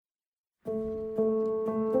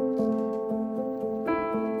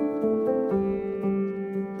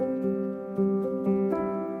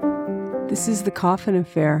This is The Coffin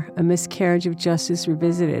Affair, a miscarriage of justice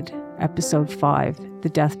revisited, Episode 5, The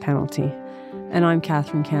Death Penalty. And I'm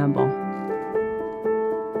Catherine Campbell.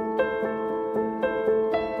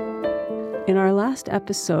 In our last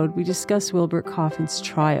episode, we discussed Wilbert Coffin's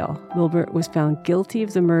trial. Wilbert was found guilty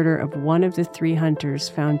of the murder of one of the 3 hunters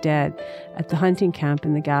found dead at the hunting camp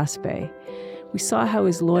in the Gaspé. We saw how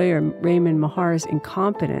his lawyer, Raymond Mahar's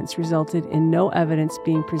incompetence resulted in no evidence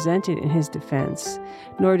being presented in his defense,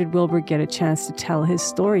 nor did Wilbert get a chance to tell his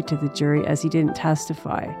story to the jury as he didn't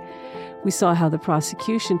testify. We saw how the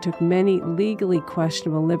prosecution took many legally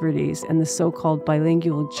questionable liberties, and the so-called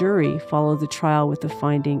bilingual jury followed the trial with the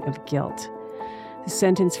finding of guilt. The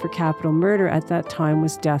sentence for capital murder at that time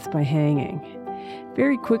was death by hanging.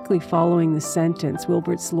 Very quickly following the sentence,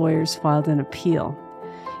 Wilbert's lawyers filed an appeal.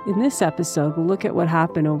 In this episode, we'll look at what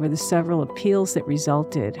happened over the several appeals that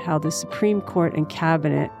resulted, how the Supreme Court and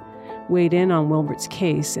Cabinet weighed in on Wilbert's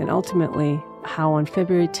case, and ultimately how on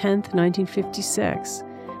February 10th, 1956,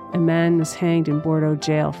 a man was hanged in Bordeaux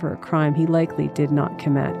jail for a crime he likely did not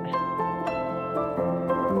commit.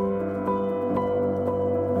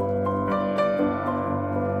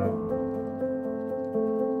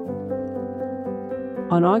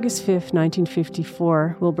 On August 5,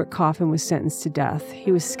 1954, Wilbert Coffin was sentenced to death.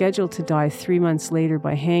 He was scheduled to die 3 months later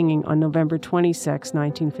by hanging on November 26,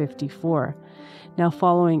 1954. Now,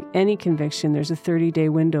 following any conviction, there's a 30-day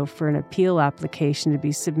window for an appeal application to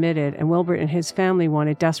be submitted, and Wilbert and his family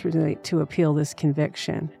wanted desperately to appeal this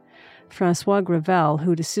conviction. François Gravel,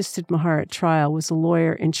 who'd assisted Mahar at trial, was a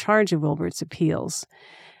lawyer in charge of Wilbert's appeals.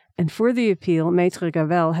 And for the appeal, Maître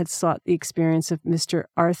Gravel had sought the experience of Mr.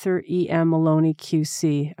 Arthur E.M. Maloney,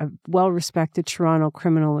 QC, a well-respected Toronto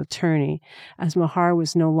criminal attorney, as Mahar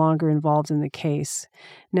was no longer involved in the case.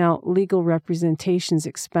 Now, legal representation's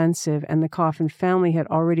expensive, and the Coffin family had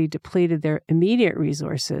already depleted their immediate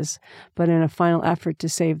resources, but in a final effort to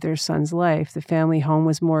save their son's life, the family home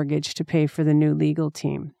was mortgaged to pay for the new legal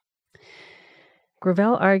team.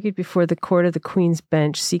 Gravel argued before the Court of the Queen's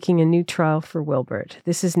Bench seeking a new trial for Wilbert.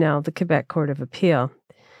 This is now the Quebec Court of Appeal.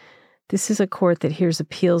 This is a court that hears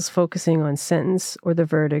appeals focusing on sentence or the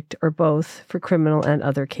verdict or both for criminal and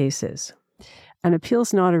other cases. An appeal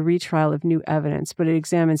is not a retrial of new evidence, but it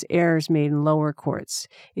examines errors made in lower courts.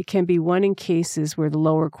 It can be won in cases where the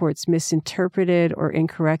lower courts misinterpreted or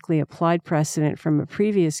incorrectly applied precedent from a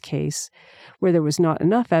previous case, where there was not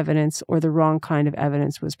enough evidence or the wrong kind of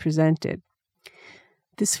evidence was presented.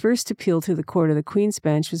 This first appeal to the Court of the Queen's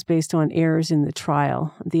Bench was based on errors in the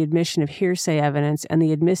trial, the admission of hearsay evidence, and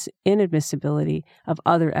the inadmissibility of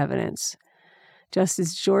other evidence.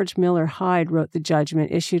 Justice George Miller Hyde wrote the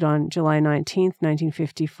judgment issued on July 19,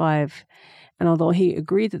 1955, and although he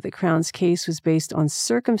agreed that the Crown's case was based on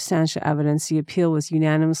circumstantial evidence, the appeal was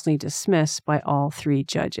unanimously dismissed by all 3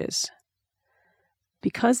 judges.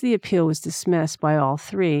 Because the appeal was dismissed by all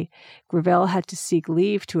 3, Gravel had to seek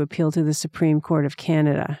leave to appeal to the Supreme Court of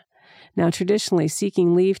Canada. Now, traditionally,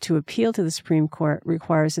 seeking leave to appeal to the Supreme Court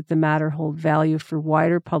requires that the matter hold value for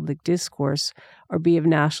wider public discourse or be of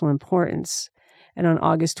national importance. And on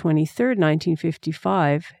August 23,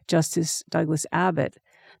 1955, Justice Douglas Abbott,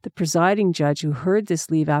 the presiding judge who heard this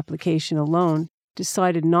leave application alone,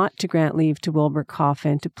 decided not to grant leave to Wilbert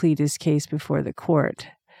Coffin to plead his case before the court.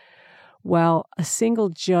 While a single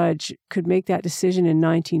judge could make that decision in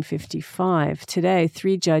 1955, today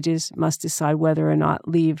 3 judges must decide whether or not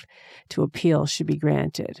leave to appeal should be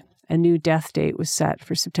granted. A new death date was set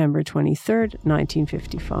for September 23,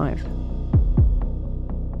 1955.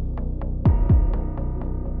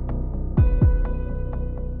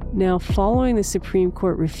 Now, following the Supreme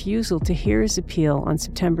Court refusal to hear his appeal on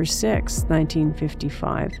September 6,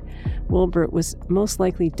 1955, Wilbert was most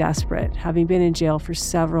likely desperate, having been in jail for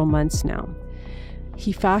several months now.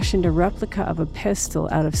 He fashioned a replica of a pistol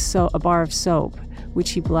out of a bar of soap,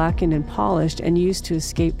 which he blackened and polished and used to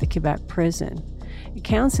escape the Quebec prison.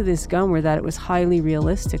 Accounts of this gun were that it was highly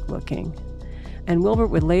realistic looking. And Wilbert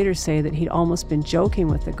would later say that he'd almost been joking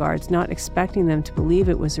with the guards, not expecting them to believe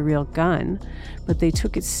it was a real gun, but they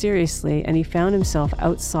took it seriously, and he found himself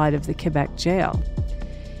outside of the Quebec jail.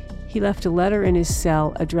 He left a letter in his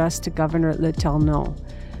cell addressed to Governor Letourneau,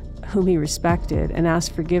 whom he respected, and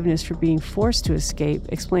asked forgiveness for being forced to escape,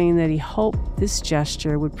 explaining that he hoped this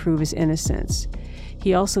gesture would prove his innocence.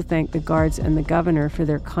 He also thanked the guards and the governor for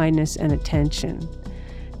their kindness and attention.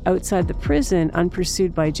 Outside the prison,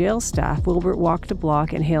 unpursued by jail staff, Wilbert walked a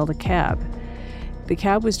block and hailed a cab. The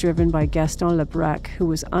cab was driven by Gaston Lebrec, who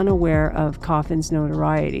was unaware of Coffin's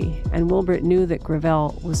notoriety, and Wilbert knew that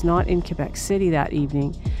Gravel was not in Quebec City that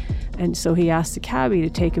evening, and so he asked the cabbie to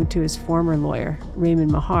take him to his former lawyer,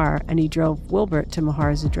 Raymond Mahar, and he drove Wilbert to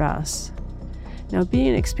Mahar's address. Now, being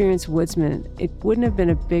an experienced woodsman, it wouldn't have been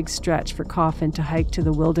a big stretch for Coffin to hike to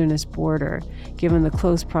the wilderness border, given the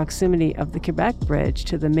close proximity of the Quebec Bridge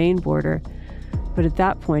to the Maine border, but at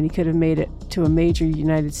that point he could have made it to a major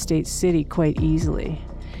United States city quite easily.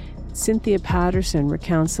 Cynthia Patterson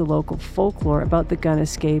recounts the local folklore about the gun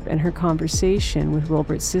escape and her conversation with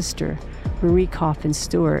Wilbert's sister, Marie Coffin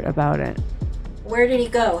Stewart, about it. Where did he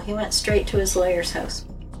go? He went straight to his lawyer's house.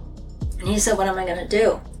 And he said, "What am I going to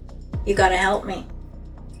do? You got to help me.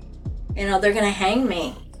 They're going to hang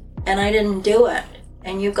me. And I didn't do it.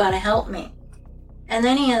 And you got to help me." And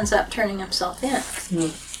then he ends up turning himself in.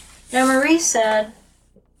 Mm-hmm. Now, Marie said,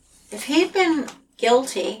 if he'd been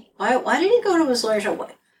guilty, why did he go to his lawyer's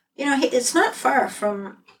house? It's not far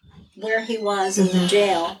from where he was in the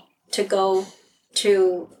jail to go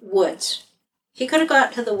to Woods. He could have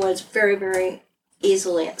got to the Woods very, very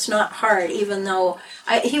easily. It's not hard, even though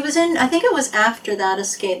I think it was after that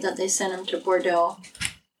escape that they sent him to Bordeaux.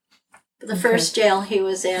 The first jail he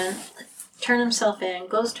was in, turned himself in,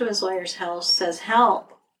 goes to his lawyer's house, says,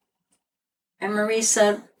 "Help." And Marie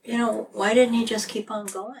said, why didn't he just keep on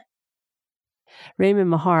going? Raymond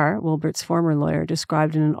Mahar, Wilbert's former lawyer,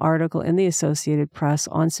 described in an article in the Associated Press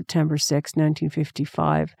on September 6,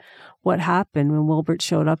 1955, what happened when Wilbert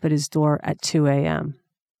showed up at his door at 2 a.m.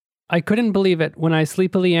 "I couldn't believe it when I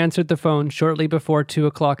sleepily answered the phone shortly before 2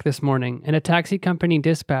 o'clock this morning, and a taxi company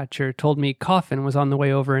dispatcher told me Coffin was on the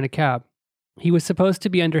way over in a cab. He was supposed to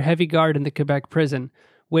be under heavy guard in the Quebec prison,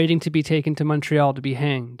 waiting to be taken to Montreal to be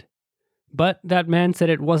hanged. But that man said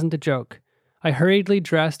it wasn't a joke. I hurriedly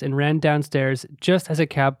dressed and ran downstairs just as a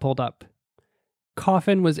cab pulled up.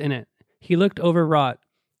 Coffin was in it. He looked overwrought.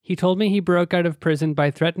 He told me he broke out of prison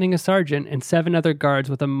by threatening a sergeant and 7 other guards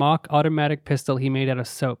with a mock automatic pistol he made out of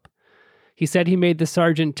soap. He said he made the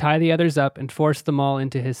sergeant tie the others up and force them all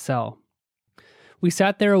into his cell. We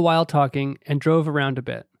sat there a while talking and drove around a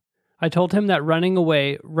bit. I told him that running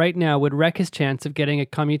away right now would wreck his chance of getting a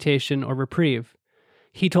commutation or reprieve.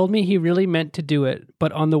 He told me he really meant to do it,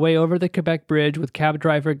 but on the way over the Quebec Bridge with cab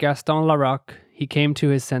driver Gaston Larocque, he came to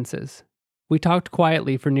his senses. We talked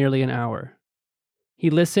quietly for nearly an hour. He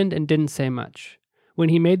listened and didn't say much. When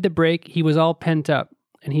he made the break, he was all pent up,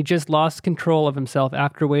 and he just lost control of himself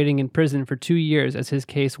after waiting in prison for 2 years as his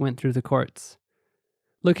case went through the courts.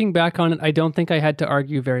 Looking back on it, I don't think I had to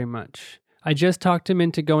argue very much. I just talked him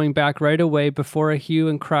into going back right away before a hue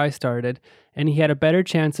and cry started, and he had a better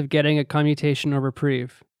chance of getting a commutation or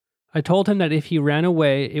reprieve. I told him that if he ran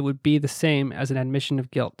away, it would be the same as an admission of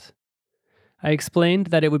guilt. I explained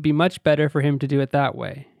that it would be much better for him to do it that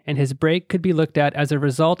way, and his break could be looked at as a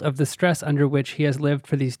result of the stress under which he has lived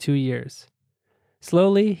for these 2 years.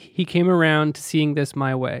 Slowly, he came around to seeing this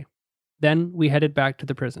my way. Then we headed back to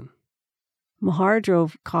the prison. Mahar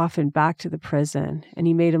drove Coffin back to the prison, and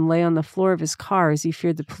he made him lay on the floor of his car as he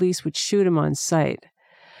feared the police would shoot him on sight.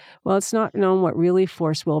 While it's not known what really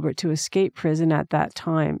forced Wilbert to escape prison at that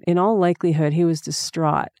time, in all likelihood he was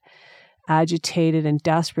distraught, agitated, and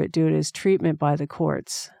desperate due to his treatment by the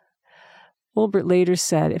courts. Wilbert later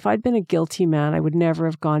said, "If I'd been a guilty man, I would never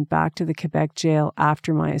have gone back to the Quebec jail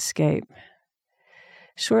after my escape."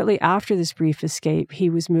 Shortly after this brief escape,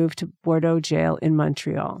 he was moved to Bordeaux jail in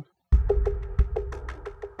Montreal.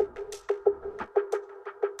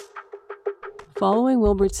 Following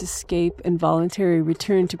Wilbert's escape and voluntary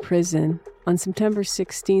return to prison, on September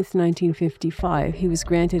 16, 1955, he was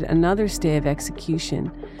granted another stay of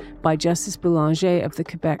execution by Justice Boulanger of the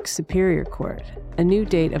Quebec Superior Court. A new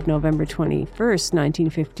date of November 21,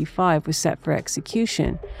 1955 was set for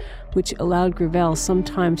execution, which allowed Gravel some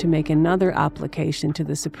time to make another application to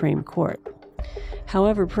the Supreme Court.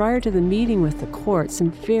 However, prior to the meeting with the court,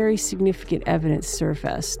 some very significant evidence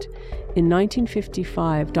surfaced. In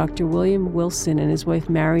 1955, Dr. William Wilson and his wife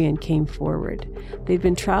Marion came forward. They'd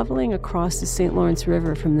been traveling across the St. Lawrence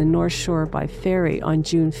River from the North Shore by ferry on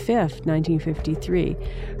June 5, 1953,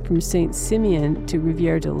 from St. Simeon to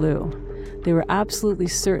Rivière-du-Loup. They were absolutely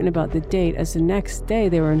certain about the date, as the next day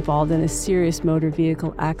they were involved in a serious motor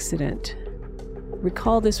vehicle accident.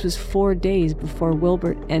 Recall this was 4 days before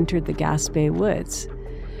Wilbert entered the Gaspé Woods.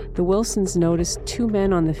 The Wilsons noticed 2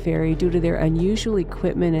 men on the ferry due to their unusual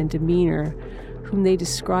equipment and demeanor, whom they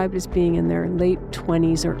described as being in their late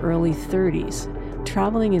 20s or early 30s.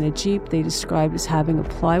 Traveling in a Jeep they described as having a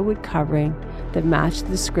plywood covering that matched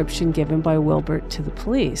the description given by Wilbert to the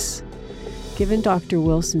police. Given Dr.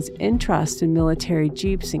 Wilson's interest in military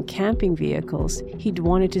Jeeps and camping vehicles, he'd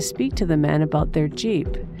wanted to speak to the men about their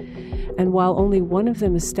Jeep. And while only one of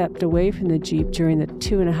them stepped away from the Jeep during the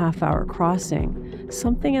 2.5-hour crossing,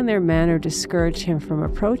 something in their manner discouraged him from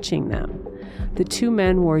approaching them. The two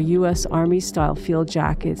men wore U.S. Army-style field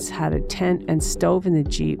jackets, had a tent and stove in the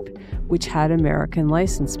Jeep, which had American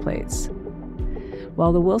license plates.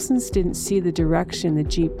 While the Wilsons didn't see the direction the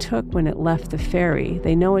Jeep took when it left the ferry,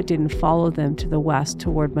 they know it didn't follow them to the west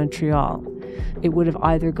toward Montreal. It would have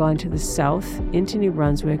either gone to the south, into New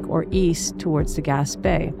Brunswick, or east towards the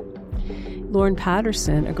Gaspé. Lorne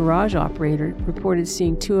Patterson, a garage operator, reported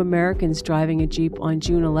seeing two Americans driving a Jeep on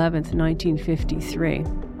June 11, 1953.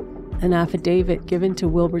 An affidavit given to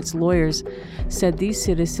Wilbert's lawyers said these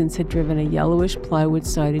citizens had driven a yellowish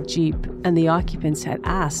plywood-sided Jeep, and the occupants had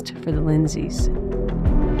asked for the Lindsays.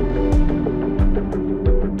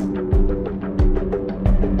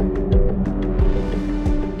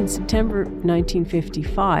 In September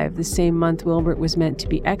 1955, the same month Wilbert was meant to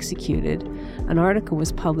be executed, an article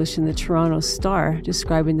was published in the Toronto Star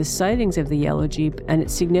describing the sightings of the yellow Jeep and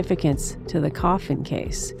its significance to the Coffin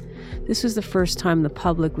case. This was the first time the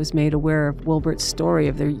public was made aware of Wilbert's story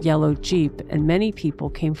of their yellow Jeep, and many people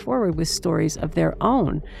came forward with stories of their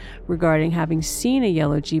own regarding having seen a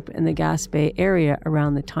yellow Jeep in the Gaspé area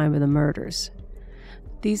around the time of the murders.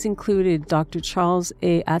 These included Dr. Charles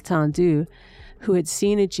A. Attendu, who had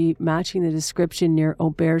seen a Jeep matching the description near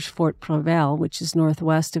Auberge Fort Provel, which is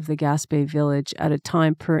northwest of the Gaspé village, at a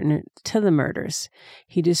time pertinent to the murders.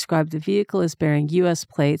 He described the vehicle as bearing U.S.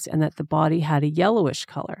 plates and that the body had a yellowish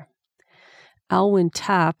color. Alwyn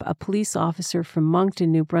Tapp, a police officer from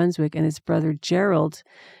Moncton, New Brunswick, and his brother Gerald,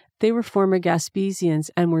 they were former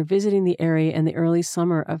Gaspésians and were visiting the area in the early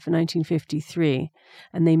summer of 1953,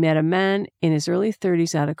 and they met a man in his early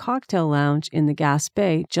 30s at a cocktail lounge in the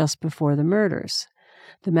Gaspé just before the murders.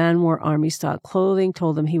 The man wore Army-style clothing,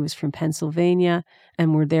 told them he was from Pennsylvania,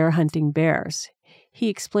 and were there hunting bears. He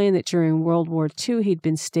explained that during World War II he'd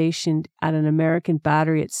been stationed at an American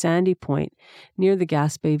battery at Sandy Point near the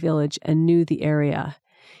Gaspé village and knew the area.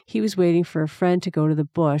 He was waiting for a friend to go to the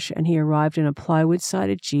bush, and he arrived in a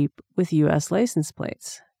plywood-sided Jeep with U.S. license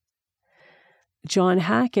plates. John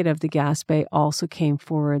Hackett of the Gaspé also came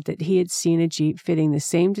forward that he had seen a Jeep fitting the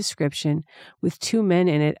same description with two men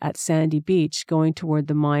in it at Sandy Beach going toward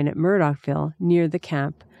the mine at Murdochville near the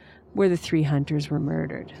camp where the three hunters were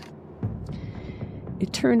murdered.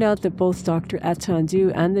 It turned out that both Dr.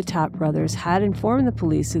 Attendu and the Tapp brothers had informed the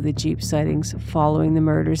police of the Jeep sightings following the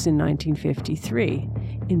murders in 1953.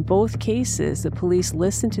 In both cases, the police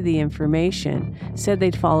listened to the information, said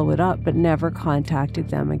they'd follow it up, but never contacted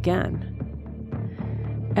them again.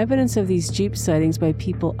 Evidence of these Jeep sightings by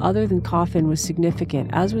people other than Coffin was significant,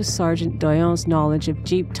 as was Sergeant Doyon's knowledge of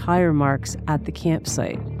Jeep tire marks at the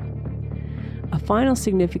campsite. A final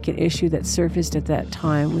significant issue that surfaced at that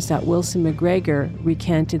time was that Wilson McGregor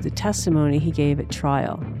recanted the testimony he gave at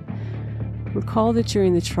trial. Recall that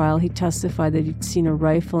during the trial he testified that he'd seen a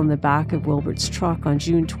rifle in the back of Wilbert's truck on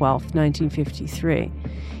June 12, 1953.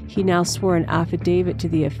 He now swore an affidavit to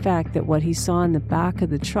the effect that what he saw in the back of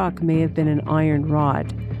the truck may have been an iron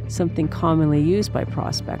rod, something commonly used by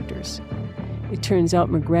prospectors. It turns out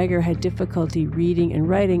McGregor had difficulty reading and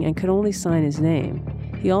writing and could only sign his name.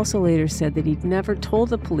 He also later said that he'd never told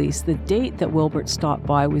the police the date that Wilbert stopped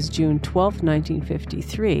by was June 12,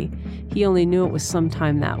 1953. He only knew it was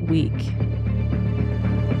sometime that week.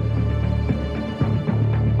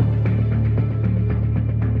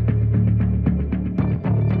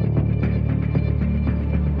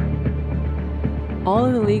 All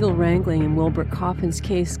of the legal wrangling in Wilbert Coffin's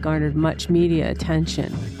case garnered much media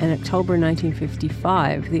attention. In October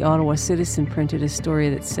 1955, the Ottawa Citizen printed a story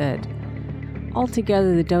that said,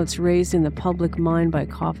 "Altogether, the doubts raised in the public mind by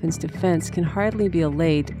Coffin's defense can hardly be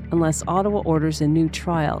allayed unless Ottawa orders a new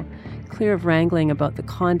trial, clear of wrangling about the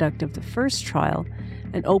conduct of the first trial,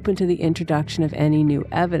 and open to the introduction of any new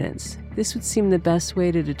evidence. This would seem the best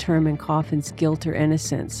way to determine Coffin's guilt or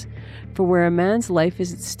innocence. For where a man's life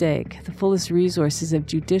is at stake, the fullest resources of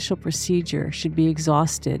judicial procedure should be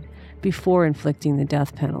exhausted before inflicting the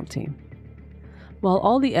death penalty." While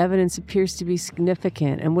all the evidence appears to be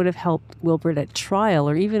significant and would have helped Wilbert at trial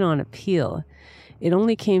or even on appeal, it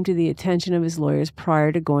only came to the attention of his lawyers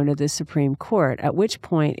prior to going to the Supreme Court, at which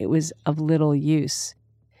point it was of little use.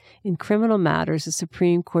 In criminal matters, the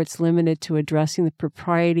Supreme Court's limited to addressing the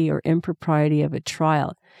propriety or impropriety of a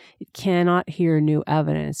trial. It cannot hear new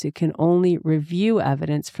evidence. It can only review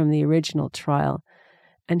evidence from the original trial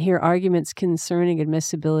and hear arguments concerning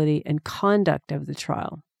admissibility and conduct of the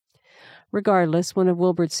trial. Regardless, one of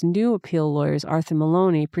Wilbert's new appeal lawyers, Arthur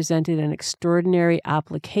Maloney, presented an extraordinary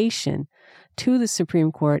application to the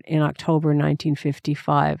Supreme Court in October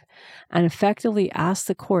 1955 and effectively asked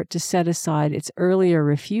the court to set aside its earlier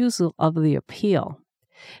refusal of the appeal.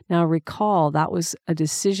 Now recall, that was a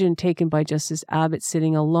decision taken by Justice Abbott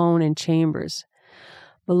sitting alone in chambers.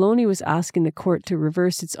 Maloney was asking the court to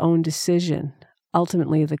reverse its own decision.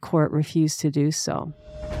 Ultimately, the court refused to do so.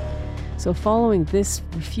 So following this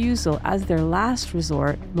refusal, as their last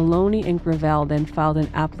resort, Maloney and Gravel then filed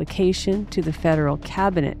an application to the federal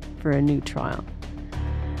cabinet for a new trial.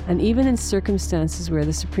 And even in circumstances where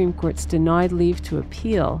the Supreme Court's denied leave to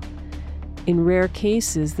appeal, in rare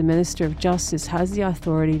cases, the Minister of Justice has the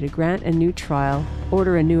authority to grant a new trial,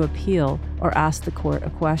 order a new appeal, or ask the court a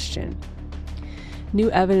question. New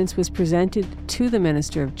evidence was presented to the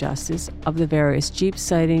Minister of Justice of the various Jeep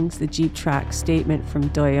sightings, the Jeep track statement from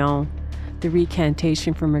Doyon, the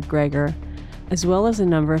recantation from McGregor, as well as a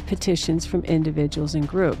number of petitions from individuals and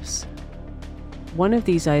groups. One of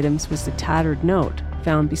these items was the tattered note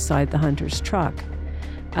found beside the hunter's truck.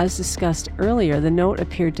 As discussed earlier, the note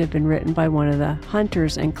appeared to have been written by one of the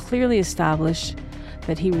hunters and clearly established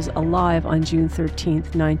that he was alive on June 13,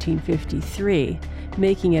 1953,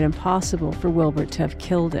 making it impossible for Wilbert to have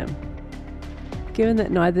killed him. Given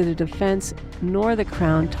that neither the defense nor the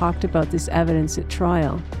Crown talked about this evidence at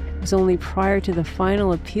trial, it was only prior to the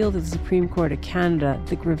final appeal to the Supreme Court of Canada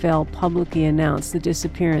that Gravel publicly announced the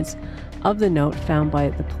disappearance of the note found by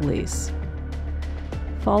the police.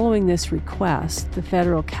 Following this request, the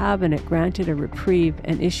federal cabinet granted a reprieve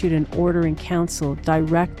and issued an order in council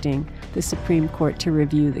directing the Supreme Court to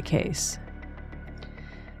review the case.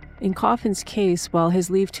 In Coffin's case, while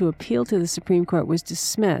his leave to appeal to the Supreme Court was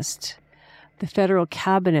dismissed, the federal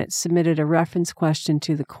cabinet submitted a reference question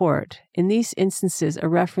to the court. In these instances, a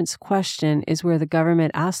reference question is where the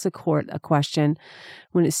government asks the court a question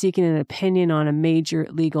when it's seeking an opinion on a major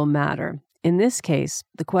legal matter. In this case,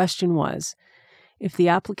 the question was, if the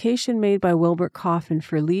application made by Wilbert Coffin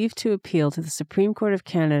for leave to appeal to the Supreme Court of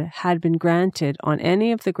Canada had been granted on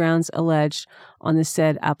any of the grounds alleged on the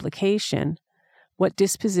said application, what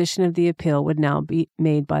disposition of the appeal would now be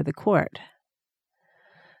made by the court?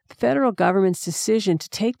 The federal government's decision to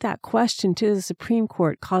take that question to the Supreme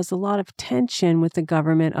Court caused a lot of tension with the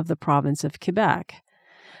government of the province of Quebec.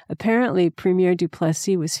 Apparently, Premier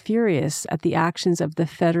Duplessis was furious at the actions of the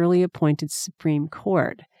federally appointed Supreme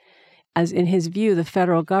Court, as in his view, the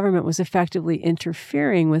federal government was effectively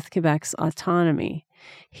interfering with Quebec's autonomy.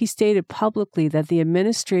 He stated publicly that the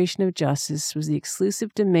administration of justice was the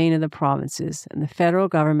exclusive domain of the provinces, and the federal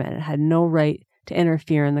government had no right to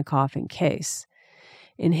interfere in the Coffin case.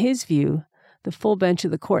 In his view, the full bench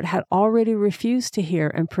of the court had already refused to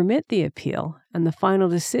hear and permit the appeal, and the final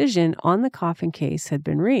decision on the Coffin case had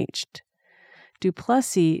been reached.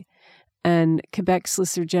 Duplessis and Quebec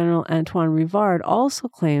Solicitor General Antoine Rivard also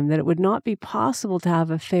claimed that it would not be possible to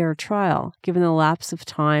have a fair trial, given the lapse of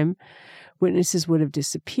time. Witnesses would have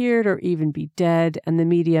disappeared or even be dead, and the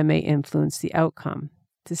media may influence the outcome.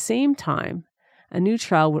 At the same time, a new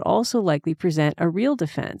trial would also likely present a real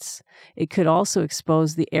defense. It could also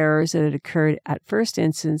expose the errors that had occurred at first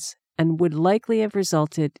instance and would likely have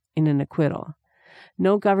resulted in an acquittal.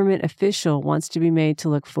 No government official wants to be made to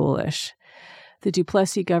look foolish. The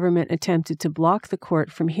Duplessis government attempted to block the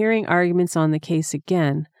court from hearing arguments on the case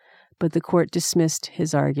again, but the court dismissed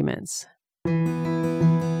his arguments.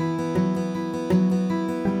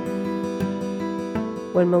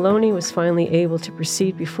 When Maloney was finally able to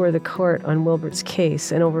proceed before the court on Wilbert's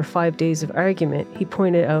case and over 5 days of argument, he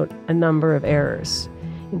pointed out a number of errors.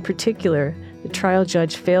 In particular, the trial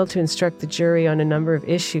judge failed to instruct the jury on a number of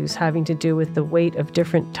issues having to do with the weight of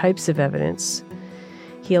different types of evidence.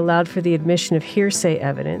 He allowed for the admission of hearsay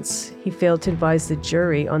evidence. He failed to advise the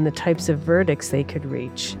jury on the types of verdicts they could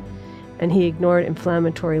reach. And he ignored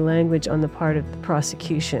inflammatory language on the part of the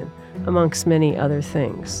prosecution, amongst many other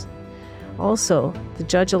things. Also, the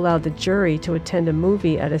judge allowed the jury to attend a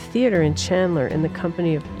movie at a theater in Chandler in the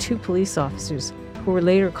company of 2 police officers who were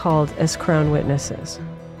later called as Crown witnesses.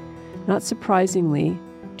 Not surprisingly,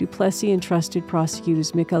 Duplessis entrusted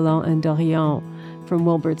prosecutors Miquelon and Dorion from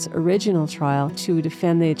Wilbert's original trial to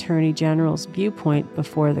defend the Attorney General's viewpoint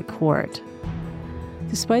before the court.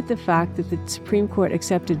 Despite the fact that the Supreme Court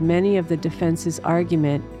accepted many of the defense's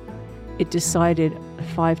argument, it decided a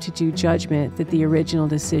 5-2 judgment that the original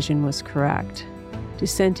decision was correct.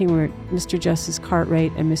 Dissenting were Mr. Justice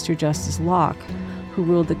Cartwright and Mr. Justice Locke, who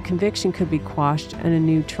ruled that conviction could be quashed and a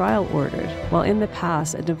new trial ordered. While in the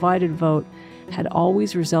past, a divided vote had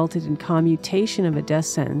always resulted in commutation of a death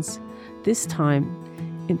sentence, this time,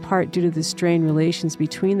 in part due to the strained relations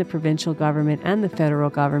between the provincial government and the federal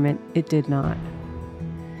government, it did not.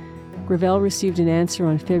 Gravel received an answer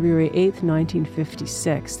on February 8,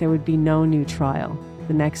 1956. There would be no new trial.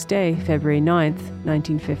 The next day, February 9,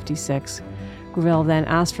 1956, Gravel then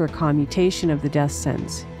asked for a commutation of the death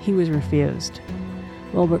sentence. He was refused.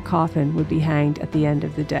 Wilbert Coffin would be hanged at the end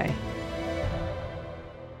of the day.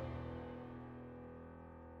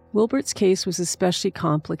 Wilbert's case was especially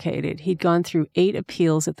complicated. He'd gone through 8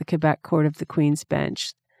 appeals at the Quebec Court of the Queen's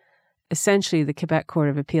Bench, essentially the Quebec Court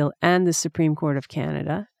of Appeal and the Supreme Court of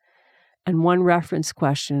Canada, and 1 reference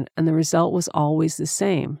question, and the result was always the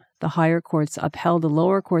same. The higher courts upheld the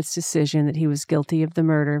lower court's decision that he was guilty of the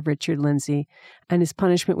murder of Richard Lindsay, and his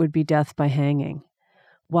punishment would be death by hanging.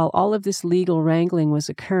 While all of this legal wrangling was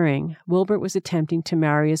occurring, Wilbert was attempting to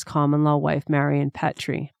marry his common-law wife, Marion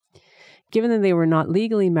Petrie. Given that they were not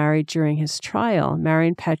legally married during his trial,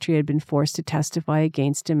 Marion Petrie had been forced to testify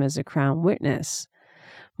against him as a Crown witness.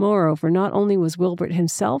 Moreover, not only was Wilbert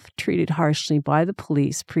himself treated harshly by the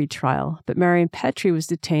police pre-trial, but Marion Petrie was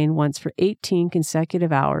detained once for 18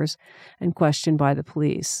 consecutive hours and questioned by the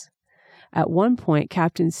police. At one point,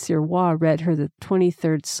 Captain Sirois read her the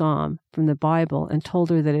 23rd Psalm from the Bible and told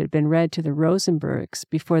her that it had been read to the Rosenbergs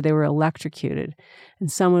before they were electrocuted, and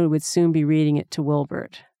someone would soon be reading it to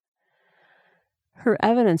Wilbert. Her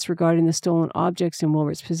evidence regarding the stolen objects in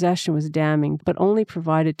Wilbert's possession was damning, but only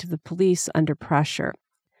provided to the police under pressure.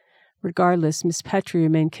 Regardless, Miss Petrie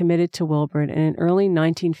remained committed to Wilbert and in early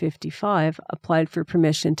 1955 applied for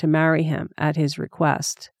permission to marry him at his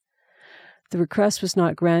request. The request was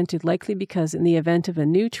not granted, likely because in the event of a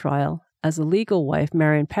new trial, as a legal wife,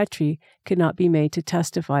 Marion Petrie could not be made to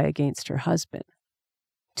testify against her husband.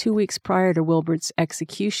 2 weeks prior to Wilbert's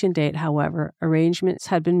execution date, however, arrangements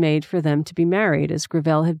had been made for them to be married, as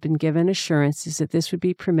Gravel had been given assurances that this would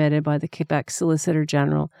be permitted by the Quebec Solicitor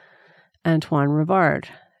General, Antoine Rivard.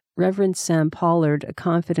 Reverend Sam Pollard, a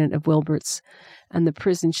confidant of Wilbert's, and the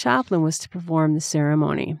prison chaplain was to perform the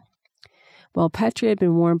ceremony. While Petrie had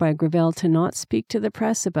been warned by Gravel to not speak to the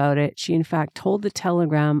press about it, she in fact told the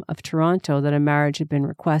Telegram of Toronto that a marriage had been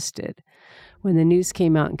requested. When the news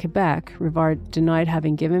came out in Quebec, Rivard denied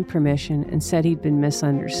having given permission and said he'd been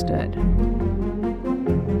misunderstood.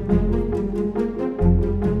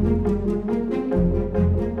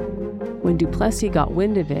 When Duplessis got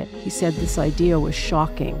wind of it, he said this idea was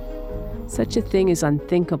shocking. Such a thing is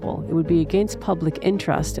unthinkable. It would be against public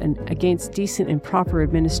interest and against decent and proper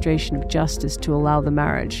administration of justice to allow the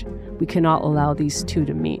marriage. We cannot allow these two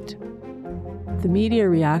to meet. The media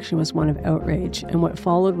reaction was one of outrage, and what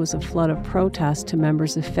followed was a flood of protest to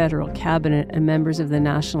members of federal cabinet and members of the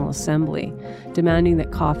National Assembly, demanding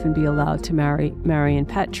that Coffin be allowed to marry Marion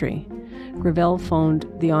Petrie. Gravel phoned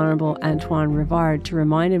the Honorable Antoine Rivard to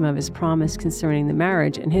remind him of his promise concerning the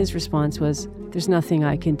marriage, and his response was, "There's nothing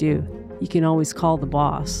I can do. You can always call the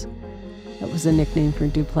boss." That was a nickname for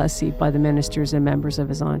Duplessis by the ministers and members of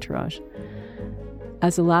his entourage.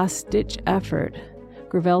 As a last-ditch effort,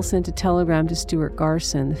 Gravel sent a telegram to Stuart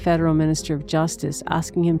Garson, the federal minister of justice,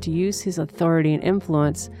 asking him to use his authority and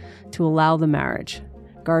influence to allow the marriage.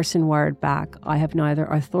 Garson wired back, "I have neither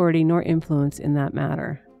authority nor influence in that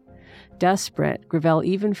matter." Desperate, Gravel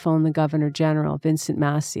even phoned the Governor General, Vincent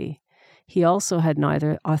Massey. He also had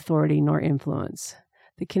neither authority nor influence.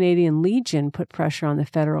 The Canadian Legion put pressure on the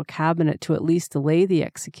federal cabinet to at least delay the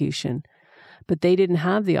execution, but they didn't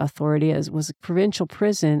have the authority as it was a provincial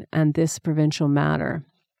prison and this provincial matter.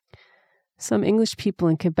 Some English people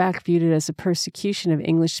in Quebec viewed it as a persecution of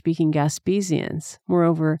English-speaking Gaspésians.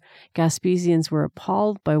 Moreover, Gaspésians were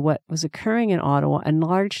appalled by what was occurring in Ottawa, and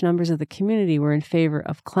large numbers of the community were in favor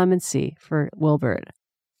of clemency for Wilbert.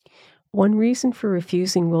 One reason for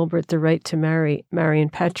refusing Wilbert the right to marry Marion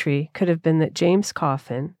Petrie could have been that James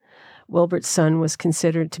Coffin, Wilbert's son, was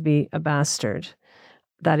considered to be a bastard,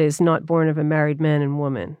 that is, not born of a married man and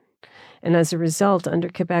woman. And as a result, under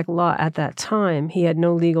Quebec law at that time, he had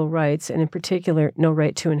no legal rights, and in particular, no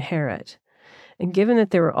right to inherit. And given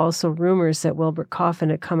that there were also rumors that Wilbert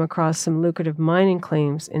Coffin had come across some lucrative mining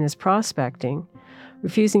claims in his prospecting,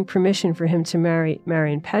 refusing permission for him to marry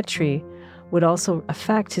Marion Petrie would also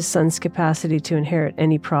affect his son's capacity to inherit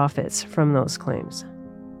any profits from those claims.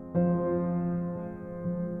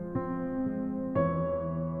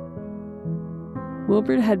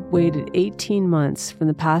 Wilbert had waited 18 months from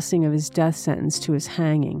the passing of his death sentence to his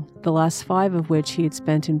hanging, the last 5 of which he had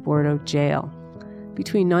spent in Bordeaux jail.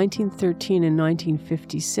 Between 1913 and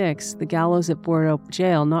 1956, the gallows at Bordeaux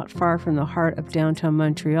jail, not far from the heart of downtown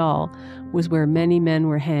Montreal, was where many men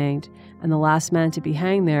were hanged, and the last man to be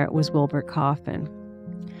hanged there was Wilbert Coffin.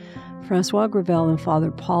 François Gravel and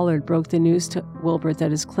Father Pollard broke the news to Wilbert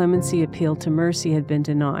that his clemency appeal to mercy had been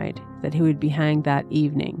denied, that he would be hanged that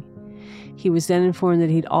evening. He was then informed that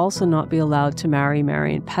he'd also not be allowed to marry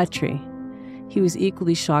Marion Petrie. He was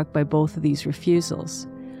equally shocked by both of these refusals.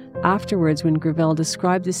 Afterwards, when Gravel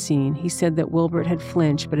described the scene, he said that Wilbert had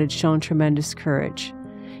flinched but had shown tremendous courage.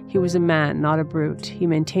 He was a man, not a brute. He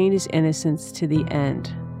maintained his innocence to the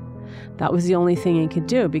end. That was the only thing he could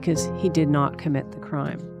do because he did not commit the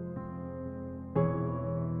crime.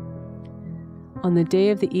 On the day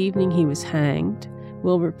of the evening he was hanged,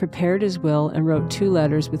 Wilbert prepared his will and wrote 2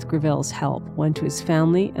 letters with Gravel's help, one to his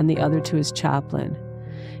family and the other to his chaplain.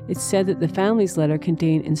 It's said that the family's letter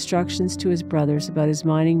contained instructions to his brothers about his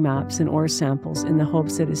mining maps and ore samples in the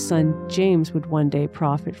hopes that his son James would one day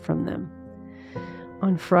profit from them.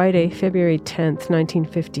 On Friday, February 10th,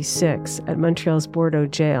 1956, at Montreal's Bordeaux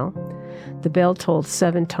jail, the bell tolled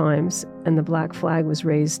 7 times and the black flag was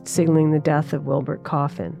raised, signaling the death of Wilbert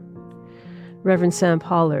Coffin. Reverend Sam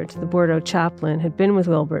Pollard, the Bordeaux chaplain, had been with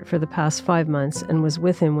Wilbert for the past 5 months and was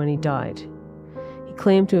with him when he died. He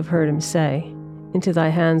claimed to have heard him say, "Into thy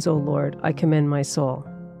hands, O Lord, I commend my soul."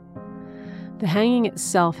 The hanging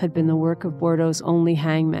itself had been the work of Bordeaux's only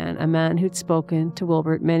hangman, a man who'd spoken to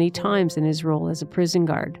Wilbert many times in his role as a prison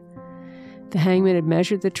guard. The hangman had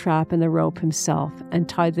measured the trap and the rope himself and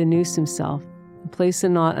tied the noose himself and placed the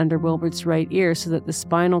knot under Wilbert's right ear so that the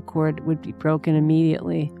spinal cord would be broken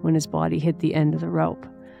immediately when his body hit the end of the rope.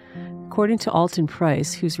 According to Alton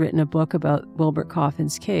Price, who's written a book about Wilbert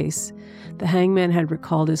Coffin's case, the hangman had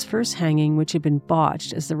recalled his first hanging, which had been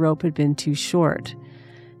botched as the rope had been too short.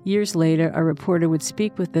 Years later, a reporter would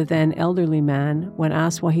speak with the then elderly man. When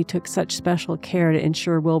asked why he took such special care to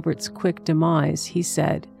ensure Wilbert's quick demise, he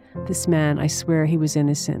said, "This man, I swear he was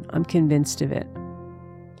innocent. I'm convinced of it."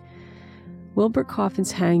 Wilbert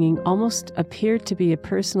Coffin's hanging almost appeared to be a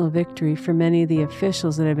personal victory for many of the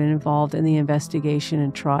officials that had been involved in the investigation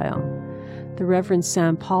and trial. The Reverend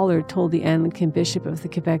Sam Pollard told the Anglican Bishop of the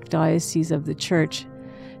Quebec Diocese of the Church,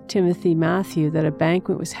 Timothy Matthew, that a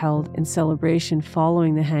banquet was held in celebration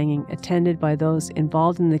following the hanging, attended by those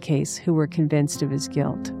involved in the case who were convinced of his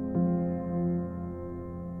guilt.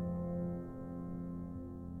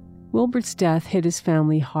 Wilbert's death hit his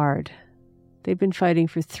family hard. They'd been fighting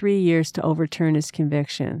for 3 years to overturn his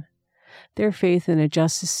conviction. Their faith in a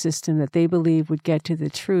justice system that they believed would get to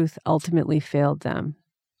the truth ultimately failed them.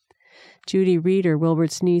 Judy Reeder,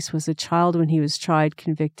 Wilbert's niece, was a child when he was tried,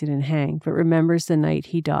 convicted, and hanged, but remembers the night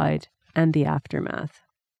he died and the aftermath.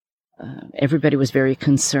 Everybody was very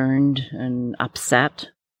concerned and upset,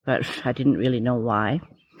 but I didn't really know why.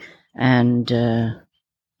 And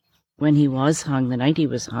when he was hung, the night he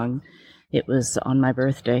was hung, it was on my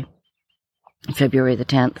birthday, February the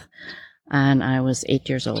 10th, and I was 8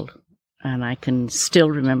 years old. And I can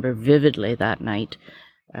still remember vividly that night,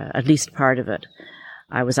 at least part of it.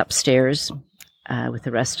 I was upstairs with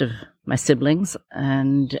the rest of my siblings,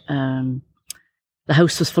 and the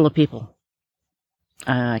house was full of people.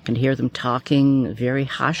 I can hear them talking, very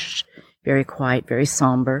hushed, very quiet, very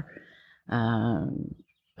somber,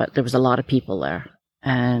 but there was a lot of people there.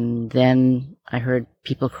 And then I heard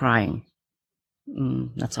people crying.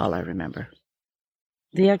 That's all I remember.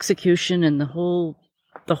 The execution and the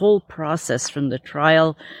whole process, from the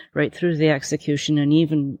trial right through to the execution, and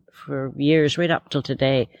even for years, right up till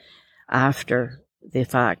today, after the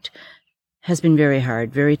fact, has been very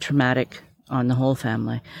hard, very traumatic on the whole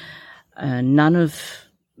family. None of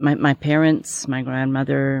my parents, my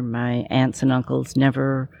grandmother, my aunts and uncles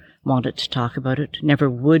never wanted to talk about it, never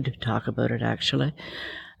would talk about it, actually.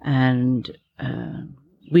 And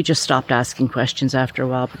we just stopped asking questions after a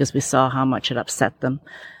while because we saw how much it upset them,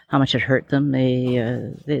 how much it hurt them.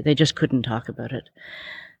 They just couldn't talk about it.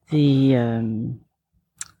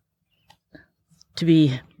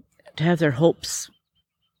 To have their hopes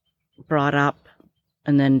brought up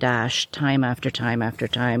and then dashed time after time after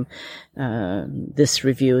time. This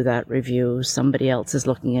review, that review, somebody else is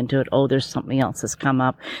looking into it. Oh, there's something else that's come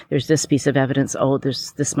up. There's this piece of evidence. Oh,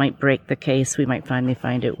 this might break the case. We might finally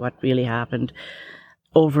find out what really happened.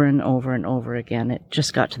 Over and over and over again. It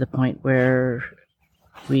just got to the point where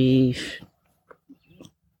we,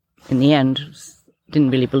 in the end,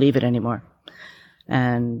 didn't really believe it anymore.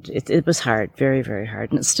 And it was hard, very, very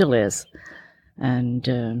hard, and it still is.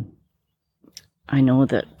 And I know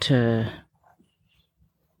that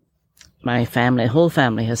my family, whole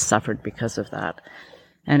family, has suffered because of that.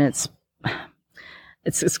 And it's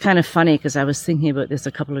kind of funny because I was thinking about this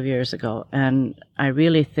a couple of years ago, and I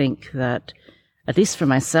really think that, at least for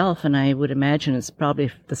myself, and I would imagine it's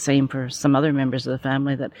probably the same for some other members of the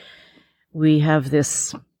family, that we have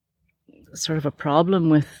this sort of a problem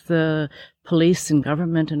with the police and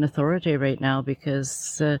government and authority right now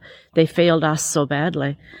because they failed us so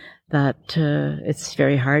badly that it's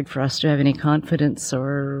very hard for us to have any confidence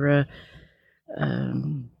or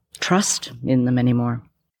trust in them anymore.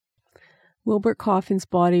 Wilbert Coffin's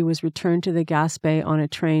body was returned to the Gaspé on a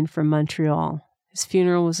train from Montreal. His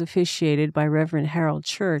funeral was officiated by Reverend Harold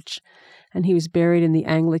Church, and he was buried in the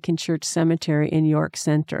Anglican Church Cemetery in York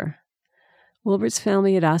Centre. Wilbert's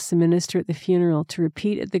family had asked the minister at the funeral to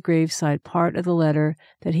repeat at the graveside part of the letter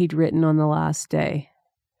that he'd written on the last day.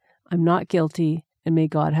 "I'm not guilty, and may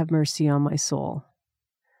God have mercy on my soul."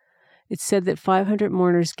 It's said that 500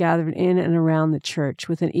 mourners gathered in and around the church,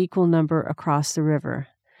 with an equal number across the river.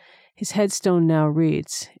 His headstone now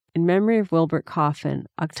reads, "In memory of Wilbert Coffin,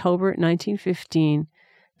 October 1915,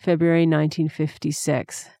 February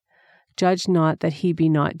 1956. Judge not that he be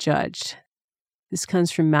not judged." This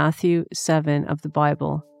comes from Matthew 7 of the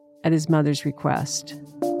Bible, at his mother's request.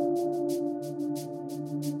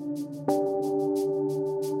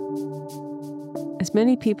 As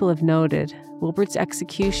many people have noted, Wilbert's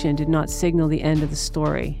execution did not signal the end of the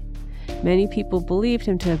story. Many people believed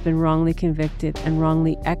him to have been wrongly convicted and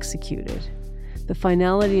wrongly executed. The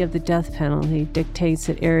finality of the death penalty dictates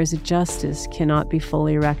that errors of justice cannot be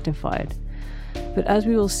fully rectified. But as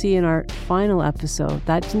we will see in our final episode,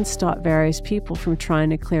 that didn't stop various people from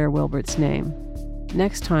trying to clear Wilbert's name.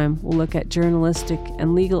 Next time, we'll look at journalistic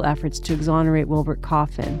and legal efforts to exonerate Wilbert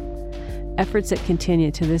Coffin, efforts that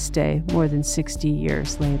continue to this day more than 60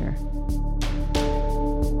 years later.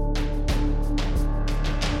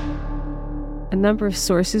 A number of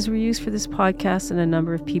sources were used for this podcast and a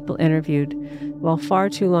number of people interviewed. While far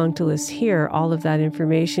too long to list here, all of that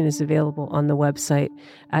information is available on the website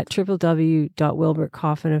at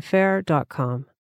www.wilbertcoffinaffair.com.